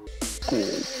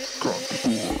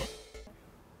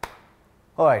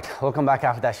 Alright, welcome back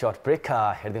after that short break.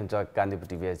 Here the Kantipur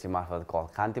TV is मार्फत call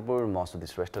Kantipur म सुदित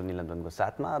श्रेष्ठ नीलमको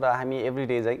साथमा र हामी every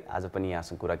day चाहिँ आज पनि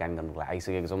यहाँसँग कुराकानी गर्नको लागि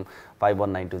आइसकेको छौँ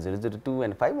 51920002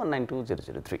 and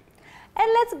 51920003. And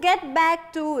let's get back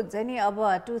to जनी अब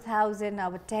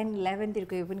 2010-11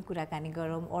 तिरको यो पनि कुराकानी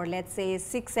गरौँ or let's say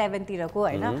 6-7 तिरको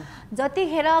हैन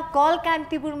जतिखेर कल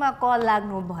कान्तिपुरमा कल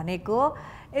लाग्नु भनेको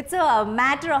it's a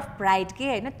matter of pride के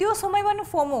हैन त्यो समयमा न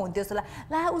फोमो हुन्थ्यो जस्तो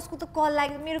ला उसको त कल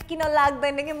लाग्यो मेरो किन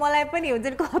लाग्दैन कि मलाई पनि हुन्छ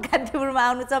नि कल कान्तिपुरमा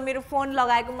आउनु छ मेरो फोन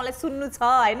लगाएको मलाई सुन्नु छ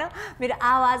हैन मेरो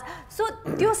आवाज सो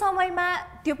त्यो समयमा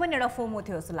त्यो पनि एउटा फोमो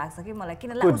थियो जस्तो लाग्छ कि मलाई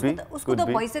किन उसको त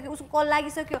भइसक्यो उसको कल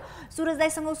लागिसक्यो सुरज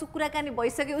दाइसँग उसको कुराकानी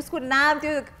भइसक्यो उसको नाम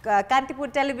त्यो कान्तिपुर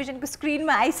टेलिभिजनको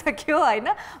स्क्रिनमा आइसक्यो हैन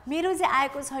मेरो चाहिँ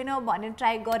आएको छैन भनेर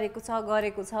ट्राई गरेको छ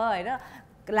हैन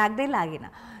लाग्दै लागेन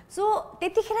सो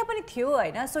त्यतिखेर पनि थियो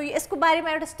हैन सो यसको बारेमा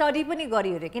एउटा स्टडी पनि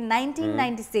गरियो रे कि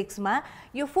 1996 मा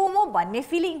यो फोमो भन्ने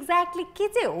फिलिङ एक्ज्याक्टली के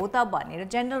चाहिँ हो त भनेर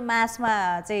जनरल मासमा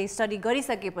चाहिँ स्टडी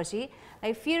गरिसकेपछि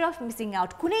like fear of missing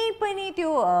out कुनै पनि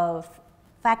त्यो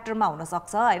फ्याक्टरमा हुन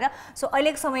सक्छ हैन सो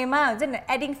अहिलेको समयमा हुन्छ नि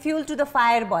adding fuel to the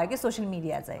fire भयो कि सोशल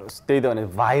मिडिया चाहिँ त्यही त भने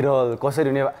भाइरल कसरी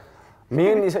हुने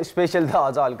मेन स्पेशल त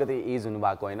अझ अलिकति एज हुनु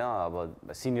भएको हैन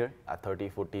अब सिनियर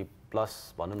 30-40 प्लस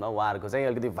भनौँ न उहाँहरूको चाहिँ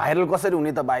अलिकति भाइरल कसरी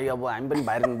हुने त भाइ अब हामी पनि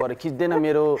भाइरल हुनुपर्यो खिच्दैन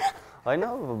मेरो हैन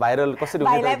भाइरल कसरी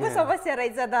हुने भाइलाई पो समस्या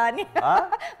रहेछ त अनि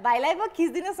भाइलाई पो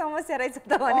खिच्दिन समस्या रहेछ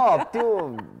त अनि त्यो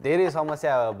धेरै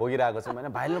समस्या भोगिरहेको छौँ हैन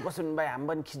भाइरल कसरी हुने भाइ हामी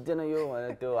पनि खिच्दैन यो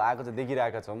त्यो आएको चाहिँ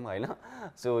देखिरहेका छौँ हैन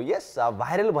सो यस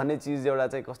भाइरल भन्ने चिज एउटा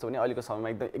चाहिँ कस्तो भने अहिलेको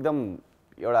समयमा एकदम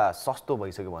एउटा सस्तो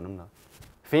भइसक्यो भनौँ न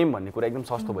फेम भन्ने कुरा एकदम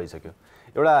सस्तो भइसक्यो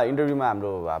एउटा इन्टरभ्यूमा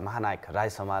हाम्रो महानायक राज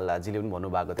समालजीले पनि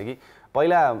भन्नुभएको थियो कि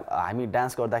पहिला हामी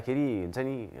डान्स गर्दाखेरि हुन्छ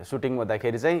नि सुटिङ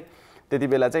गर्दाखेरि चाहिँ त्यति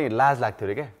बेला चाहिँ लाज लाग्थ्यो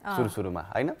रे क्या सुरुमा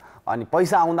हैन अनि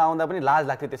पैसा आउँदा आउँदा पनि लाज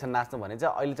लाग्थ्यो त्यसरी नाच्नु भने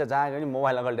चाहिँ अहिले चाहिँ जहाँ गयो नि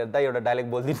मोबाइल अगाडि दाइ एउटा डायलग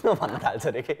बोल्दिनु भन्न थाल्छ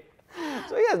रे के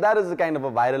so yes that is kind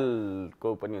of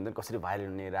भाइरलको पनि हुन्छ कसरी भाइरल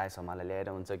हुने राय समाललाई ल्याएर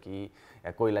हुन्छ कि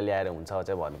या कोहीलाई ल्याएर हुन्छ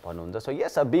चाहिँ भन्नुहुन्छ so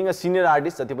yes being a senior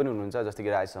artist जति पनि हुनुहुन्छ जस्तै कि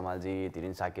राय समालजी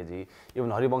तिरिन साकेजी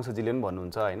इभन हरिवंशजीले पनि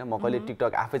भन्नुहुन्छ होइन म कहिले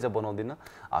टिकटक आफै चाहिँ बनाउँदिनँ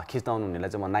खिच्दाउनु हुनेलाई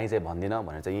चाहिँ म नाइ चाहिँ भन्दिनँ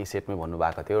भनेर चाहिँ यही सेटमै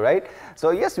भन्नुभएको थियो right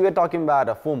so yes we are talking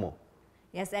about FOMO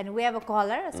Yes, and we have a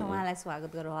caller. So, उहाँलाई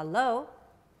स्वागत गरौँ. Hello.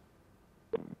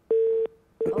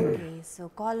 Okay, so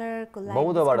caller को लागि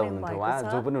बहुतबाट हुनुहुन्थ्यो उहाँ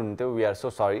जो पनि हुनुहुन्थ्यो वी आर सो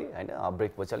सरी हैन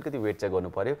ब्रेक पछि अलिकति वेट चाहिँ गर्नु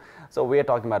पर्यो so we are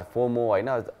talking about FOMO हैन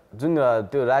जुन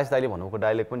त्यो राज दाइले भन्नुको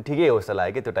डायलग पनि ठिकै हो जस्तो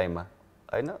लाग्यो के त्यो टाइममा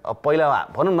हैन अब पहिला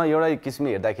भनौँ न एउटा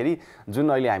किसिमले हेर्दाखेरि जुन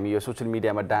अहिले हामी यो सोसियल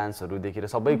मिडियामा डान्सहरू देखेर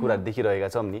सबै कुरा देखिरहेका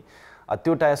छौँ नि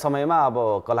त्यो समयमा अब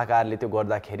कलाकारले त्यो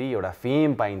गर्दाखेरि एउटा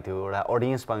फेम पाइन्थ्यो एउटा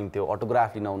अडियन्स पाइन्थ्यो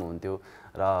अटोग्राफ लिन आउनुहुन्थ्यो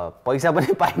र पैसा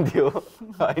पनि पाइन्थ्यो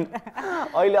हैन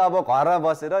अहिले अब घरमा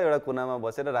बसेर एउटा कुनामा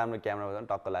बसेर राम्रो क्यामेरा बजाउन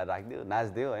टक्क लाएर राखिदियो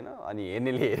नाच्दियो हैन अनि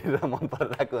हेर्नेले हेरेर मन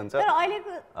परिरहेको हुन्छ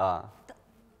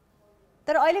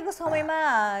तर अहिलेको समयमा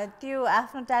त्यो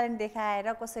आफ्नो ट्यालेन्ट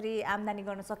देखाएर कसरी आम्दानी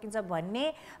गर्न सकिन्छ भन्ने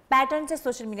प्याटर्न चाहिँ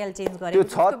सोसियल मिडियाले चेन्ज गरेको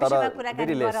छ त्यसको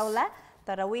कुराकानी गरौँला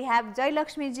तर वी हैव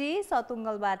जयलक्ष्मी जी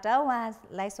सतुङ्गलबाट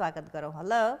उहाँलाई स्वागत गरौँ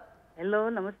हेलो हेलो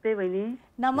नमस्ते बहिनी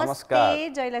नमस्ते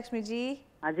जयलक्ष्मी जी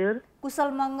हजुर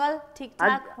कुशल मङ्गल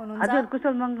ठीकठाक हुनुहुन्छ हजुर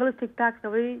कुशल मङ्गल ठीकठाक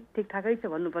सबै ठीकठाकै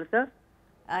छ भन्नुपर्छ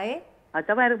है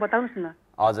तपाईहरु बताउनुस् न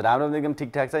हजुर हाम्रो एकदम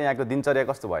ठीकठाक छ यहाँको दिनचर्या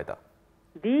कस्तो भयो त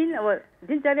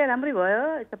दिनचर्या राम्रै भयो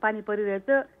यस्तो पानी परिरहेछ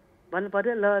भन्नु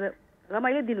पर्यो ल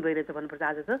रमाइलो दिन भइरहेछ भन्नुपर्छ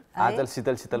आज त आज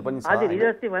शीतल शीतल पनि छ हजुर हिजो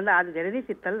अस्ति भन्दा आज धेरै नै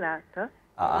शीतल छ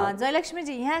जयलक्ष्मी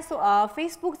जी यहाँ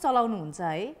फेसबुक चलाउनुहुन्छ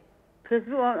है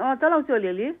फेसबुक चलाउँछु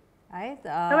अलिअलि है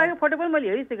तपाईको फोटो पनि मैले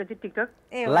हेरिसकेको छु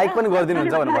टिकटक लाइक पनि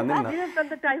गरिदिनुहुन्छ भनेर भन्दिनु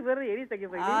न टाइप गरेर हेरिसके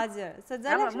मैले हजुर सो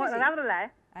जयलक्ष्मी राम्रो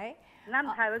लाग्यो है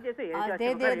नाम थाहा भयो त्यसो हेरिसके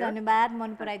धेरै धेरै धन्यवाद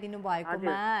मन पराइदिनु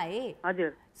भएकोमा है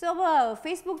हजुर सो अब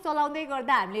फेसबुक चलाउँदै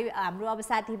गर्दा हामीले हाम्रो अब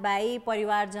साथीभाइ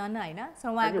परिवारजन हैन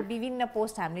सो उहाँको विभिन्न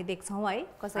पोस्ट हामीले देख्छौँ है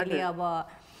कसैले अब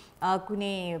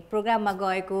कुनै प्रोग्राममा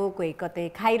गएको कोही कतै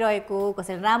खाइरहेको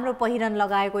कसैले राम्रो पहिरन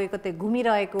लगाएको कोही कतै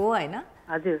घुमिरहेको हैन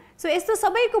हजुर सो यस्तो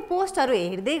सबैको पोस्टहरू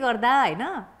हेर्दै गर्दा हैन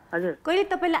हजुर कहिले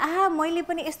तपाईले आहा मैले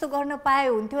पनि यस्तो गर्न पाए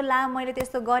हुन्थ्यो ला मैले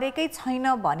त्यस्तो गरेकै छैन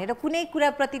भनेर कुनै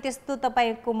कुरा प्रति त्यस्तो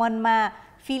तपाईको मनमा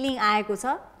फिलिङ आएको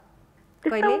छ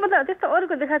कहिले त्यस्तो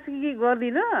अरूको देखासेखी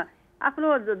गर्दिन आफ्नो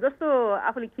जस्तो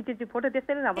आफूले खिचेको फोटो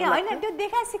त्यसै नै राम्रो हैन त्यो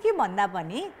देखासेखी भन्दा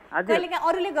पनि कहिलेकाहीँ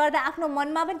अरूले गर्दा आफ्नो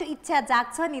मनमा पनि त्यो इच्छा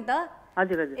जाग्छ नि त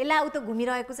हजुर हजुर एला उ त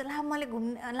घुमिरहेको छ ला मलाई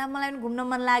पनि घुम्न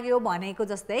मन लाग्यो भनेको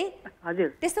जस्तै हजुर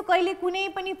त्यस्तो कहिले कुनै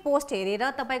पनि पोस्ट हेरेर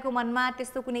तपाईको मनमा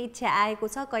त्यस्तो कुनै इच्छा आएको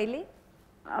छ कहिले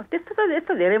त्यस्तो त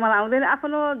यस्तो धेरै मलाई आउँदैन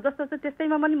आफ्नो जस्तो छ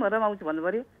त्यस्तैमा पनि म रमाउँछु भन्नु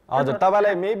पर्यो हजुर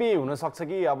तपाईलाई मेबी हुन सक्छ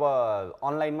कि अब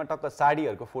अनलाइनमा टक्क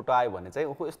साडीहरुको फोटो आयो भने चाहिँ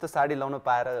ओहो यस्तो साडी लाउन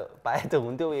पाए त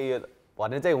हुन्थ्यो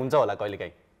भन्ने चाहिँ हुन्छ होला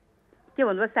कहिलेकाहीँ के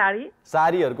भन्नुभयो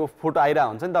साडीहरुको फोटो आइरा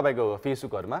हुन्छ नि तपाईको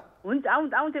फेसबुकहरुमा हुन्छ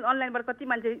आउँछ अनलाइनबाट कति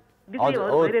मान्छे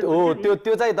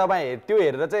त्यो चाहिँ तपाई त्यो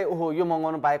हेरेर चाहिँ ओहो यो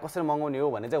मगाउनु पाए कसरी मगाउने हो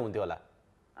भन्ने चाहिँ हुन्थ्यो होला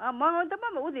मगाउनु त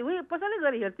म पसलै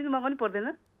गरी हेर्छु नि मगाउनु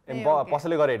पर्दैन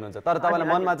पसले गरेर हेर्नुहुन्छ तर तपाईलाई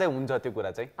मनमा चाहिँ हुन्छ त्यो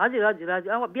कुरा चाहिँ हजुर हजुर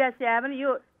हजुर अब बिहा सिया पनि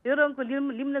यो रङको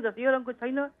लिम्न जस्तो यो रङको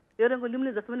छैन यो रङको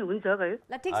लिम्न जस्तो पनि हुन्छ गयो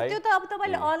ल ठीक छ त्यो त अब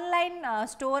तपाईले अनलाइन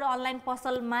स्टोर अनलाइन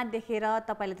पसलमा देखेर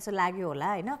तपाईले त्यसो लाग्यो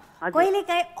होला हैन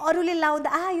कहिलेकाहीँ अरूले लाउँदा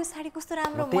आ यो साडी कस्तो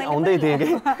राम्रो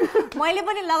मैले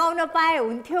पनि लगाउन पाए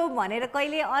हुन्थ्यो भनेर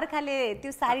कहिले अर्काले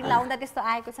त्यो साडी लाउँदा त्यस्तो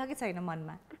आएको छ कि छैन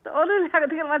मनमा त्यस्तो अरूले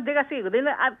लगाएको म देखासेखी हुँदैन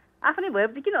आफ्नै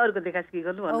भएपछि किन अरूको देखासेखी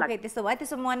गर्नु भन्नु ओके त्यस्तो भयो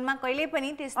त्यसो मनमा कहिले पनि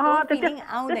त्यस्तो फिलिङ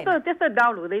आउँदैन त्यस्तो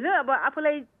डाउट हुँदैन अब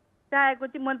आफूलाई चाहेको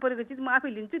चाहिँ मन परेको चिज म आफै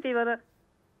लिन्छु त्यही भएर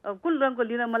कुन रङको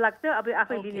लिन मन लाग्छ अब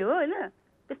आफै लिने हो हैन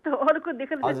त्यस्तो अरूको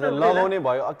देखेर त्यस्तो लगाउने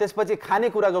भयो अब त्यसपछि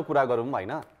खानेकुराको कुरा गरौँ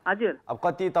हैन हजुर अब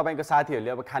कति तपाईको साथीहरुले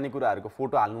अब खानेकुराहरुको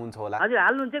फोटो हाल्नुहुन्छ होला हजुर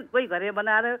हाल्नुहुन्छ कोही घरे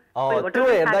बनाएर त्यो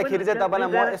हेर्दाखेरि चाहिँ तपाईलाई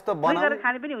म यस्तो बनाउँ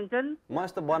खाने पनि हुन्छन् म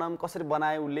यस्तो बनाउँ कसरी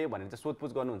बनाए उले भनेर चाहिँ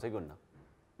सोधपुछ गर्नुहुन्छ कि हुन्न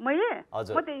मैले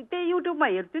म त्यही युट्युबमा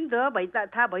हेर्छु नि त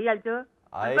थाहा भइहाल्छ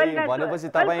भनेपछि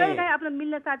तपाईँ आफ्नो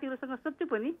मिल्ने साथीहरुसँग सोध्छु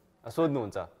पनि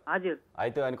सोध्नुहुन्छ हजुर है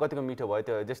त्यो अनि कतिको मिठो भयो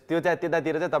त्यो चाहिँ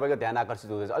त्यतातिर चाहिँ तपाईको ध्यान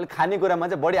आकर्षित हुँदैछ अलिक खानेकुरामा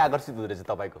चाहिँ बढी आकर्षित हुँदैछ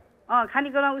तपाईको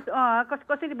खानेकुरा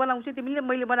कसरी बनाउँछु तिमीले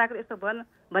मैले बनाएको यस्तो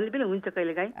भन्ने पनि हुन्छ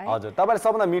कहिलेकाहीँ हजुर तपाईले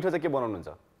सबभन्दा मिठो चाहिँ के बनाउनुहुन्छ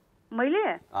मैले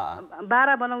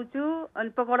बारा बनाउँछु अनि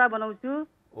पकौडा बनाउँछु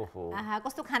ओहो आहा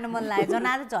कस्तो खान मन लाग्यो जन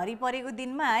आज झरी परेको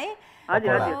दिनमा है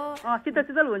हजुर हजुर शीतल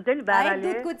शीतल हुन्छ नि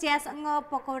बाराले दुधको चियासँग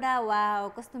पकौडा वाओ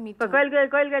कस्तो मिठो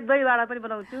कहिले दही बडा पनि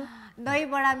बनाउँछु दही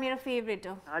बडा मेरो फेभरेट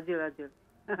हो हजुर हजुर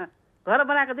घर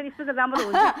बनाएको चाहिँ स्पेसल राम्रो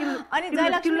हुन्छ अनि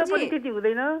जयलक्ष्मी पनि त्यति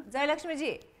हुँदैन जयलक्ष्मी जी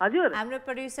हजुर हाम्रो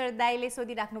प्रोड्युसर दाइले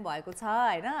सोधिराख्नु भएको छ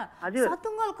हैन हजुर।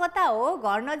 सतुङ्गल कता हो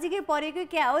घर नजिकै परेको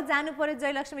क्या हो जानु पर्यो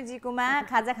जयलक्ष्मी जीकोमा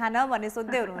खाजा खान भन्ने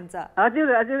सोध्दै हुनुहुन्छ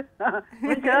हजुर हजुर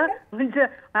हुन्छ हुन्छ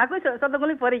आएको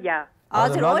सतुङ्गलै परे क्या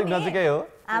हजुर हो नि नजिकै हो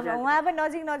अब उहाँ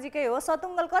पनि नजिकै हो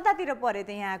सतुङ्गल कतातिर पर्यो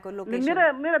त यहाँको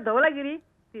लोकेसन मेरो धौलागिरी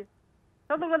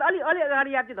सतुङ्गल अलि अलि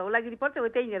अगाडि याति धौलागिरी पर्छ हो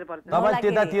त्यहीँनिर पर्छ तपाईँ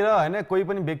त्यतातिर होइन कोही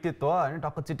पनि व्यक्तित्व होइन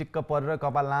टक्क चिटिक्क परेर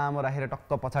कपाल लामो राखेर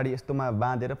टक्क पछाडि यस्तोमा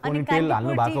बाँधेर पोनीटेल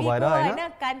हाल्नु भएको भएर होइन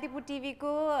कान्तिपुर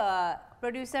टिभीको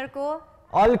प्रोड्युसरको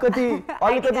अलिकति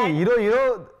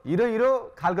हिरो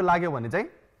खालको लाग्यो भने चाहिँ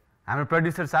हाम्रो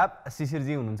प्रोड्युसर साहब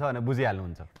शिशिरजी हुनुहुन्छ भनेर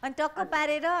बुझिहाल्नुहुन्छ अनि टक्क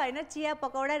पारेर होइन चिया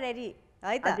पकौडा रेडी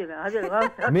है त हजुर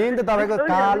हजुर मेन त तपाईँको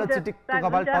कालो चिटिक्क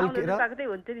कपाल टल्केर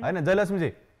होइन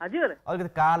जयलक्ष्मीजी हजुर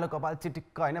अलिकति कालो कपाल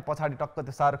चिटिक्क होइन पछाडि टक्क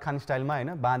त्यो शाहरुख खान स्टाइलमा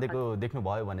होइन बाँधेको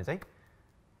देख्नुभयो भने चाहिँ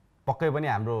पक्कै पनि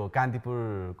हाम्रो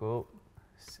कान्तिपुरको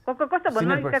कस्तो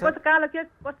भन्नु कस्तो कालो के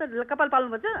कस्तो कपाल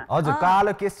पाल्नुपर्छ हजुर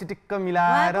कालो केस चिटिक्क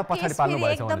मिलाएर पछाडि पाल्नु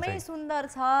भएछ भने एकदमै सुन्दर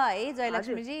छ है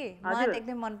जयलक्ष्मी जी मलाई त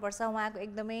एकदमै मन पर्छ उहाँको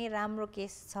एकदमै राम्रो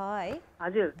केस छ है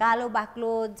हजुर कालो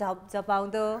बाक्लो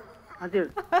झपझपाउँदो हजुर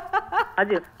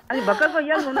हजुर अनि भक्करको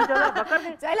यङ हुनुहुन्छ होला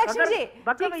भक्करले जयलक्ष्मी जी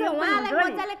भक्करको यङ उहाँलाई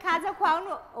मजाले खाजा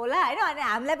खुवाउनु होला हैन अनि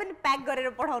हामीलाई पनि प्याक गरेर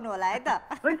पठाउनु होला है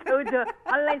त हुन्छ हुन्छ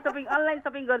अनलाइन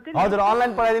सपिङ गर्छु हजुर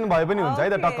अनलाइन पठाइदिनु भए पनि हुन्छ है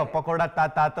त टक्क पकोडा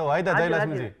तातो है त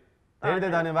जयलक्ष्मीजी धेरै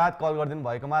धेरै धन्यवाद कल गरिदिनु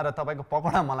भएकोमा र तपाईँको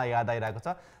पकोडा मलाई याद आइरहेको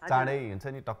छ चाँडै हुन्छ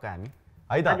नि टक्क हामी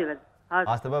है त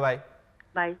हस् त बाई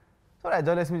बाई सो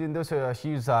जयलक्ष्मीजी त्यो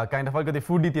सी इज काइन्ड अफ अलिकति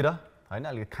फुडीतिर होइन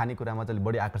अलिकति खानेकुरामा चाहिँ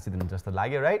बढी आकर्षित हुनुहुन्छ जस्तो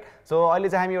लाग्यो राइट सो अहिले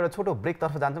चाहिँ हामी एउटा छोटो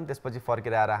ब्रेकतर्फ जान्छौँ त्यसपछि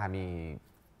फर्केर आएर हामी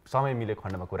समय मिलेको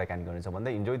खण्डमा कुराकानी गर्नेछौँ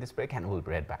भन्दै enjoy this brake and will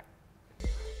be right back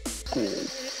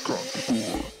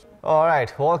all right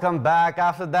welcome back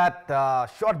after that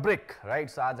short brake right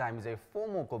so आज हामी चाहिँ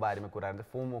फोमोको बारेमा कुरा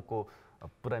गर्दै फोमोको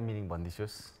पुरा मिनिङ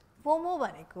भनिदिनुहोस् फोमो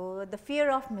भनेको the fear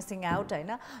of missing out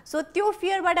होइन सो त्यो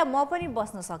फियरबाट म पनि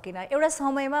बस्न सकिनँ एउटा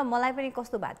समयमा मलाई पनि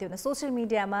कस्तो भएको थियो भने सोसियल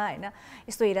मिडियामा होइन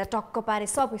यस्तो हेरेर टक्क पारे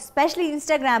सब स्पेसली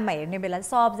इन्स्टाग्राममा हेर्ने बेला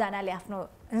सबजनाले आफ्नो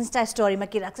इन्स्टा स्टोरीमा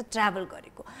के राख्छ ट्राभल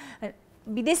गरेको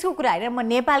विदेशको कुरा होइन म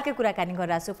नेपालकै कुराकानी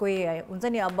गरिरहेको छु कोही हुन्छ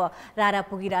नि अब रारा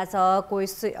पुगिरहेछ कोही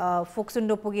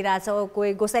फोक्सुन्डो पुगिरहेछ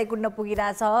कोही गोसाइकुण्ड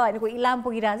पुगिरहेछ होइन कोही इलाम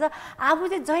पुगिरहेछ आफू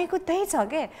चाहिँ जयको त्यही छ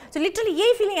क्या सो लिटरली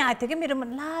यही फिलिङ आएको थियो कि मेरो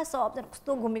मन ला सबजना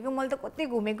कस्तो घुमेको मैले त कतै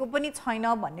घुमेको पनि छैन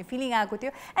भन्ने फिलिङ आएको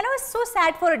थियो and I was so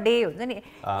sad for a day हुन्छ नि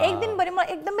एक दिनभरि म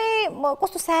एकदमै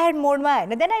कस्तो स्याड मोडमा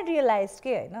होइन देन आई रियलाइज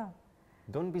के होइन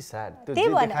डोन्ट बी स्याड त्यही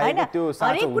भएन होइन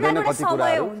हरेक कुराको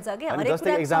समय हुन्छ कि हरेक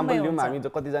जस्तै एक्जाम्पल लिउँ हामी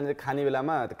कतिजना खाने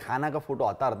बेलामा खानाको फोटो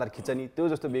हतार खिच्ने त्यो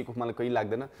जस्तो बेकुफ मलाई कहिले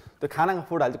लाग्दैन त्यो खानाको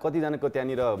फोटो हाल्छ कतिजनाको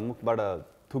त्यहाँनिर मुखबाट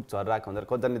थुक झरिरहेको हुन्छ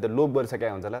कतिजनाले त लोभ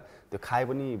गरिसकेको हुन्छ होला त्यो खाए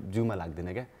पनि जिउमा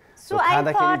लाग्दैन क्या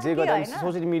खाँदाखेरि जे गर्दा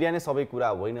सोसियल मिडिया नै सबै कुरा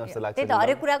होइन जस्तो लाग्छ त्यही त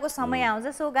हरेक कुराको समय आउँछ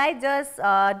so guys just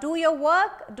do your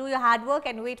work do your hard work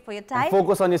and wait for your time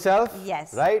focus on yourself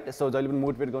yes right so जहिले पनि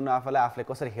मोटिभेट गर्नु आफूलाई आफूले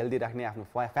कसरी हेल्दी राख्ने आफ्नो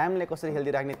फ्यामिलीलाई कसरी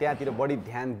हेल्दी राख्ने त्यहाँतिर बढी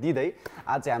ध्यान दिँदै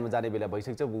आज चाहिँ हाम्रो जाने बेला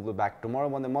भइसक्छ विल गो ब्याक टुमरो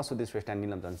भन्दै म सुदित Shrestha and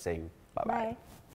Neelam saying bye bye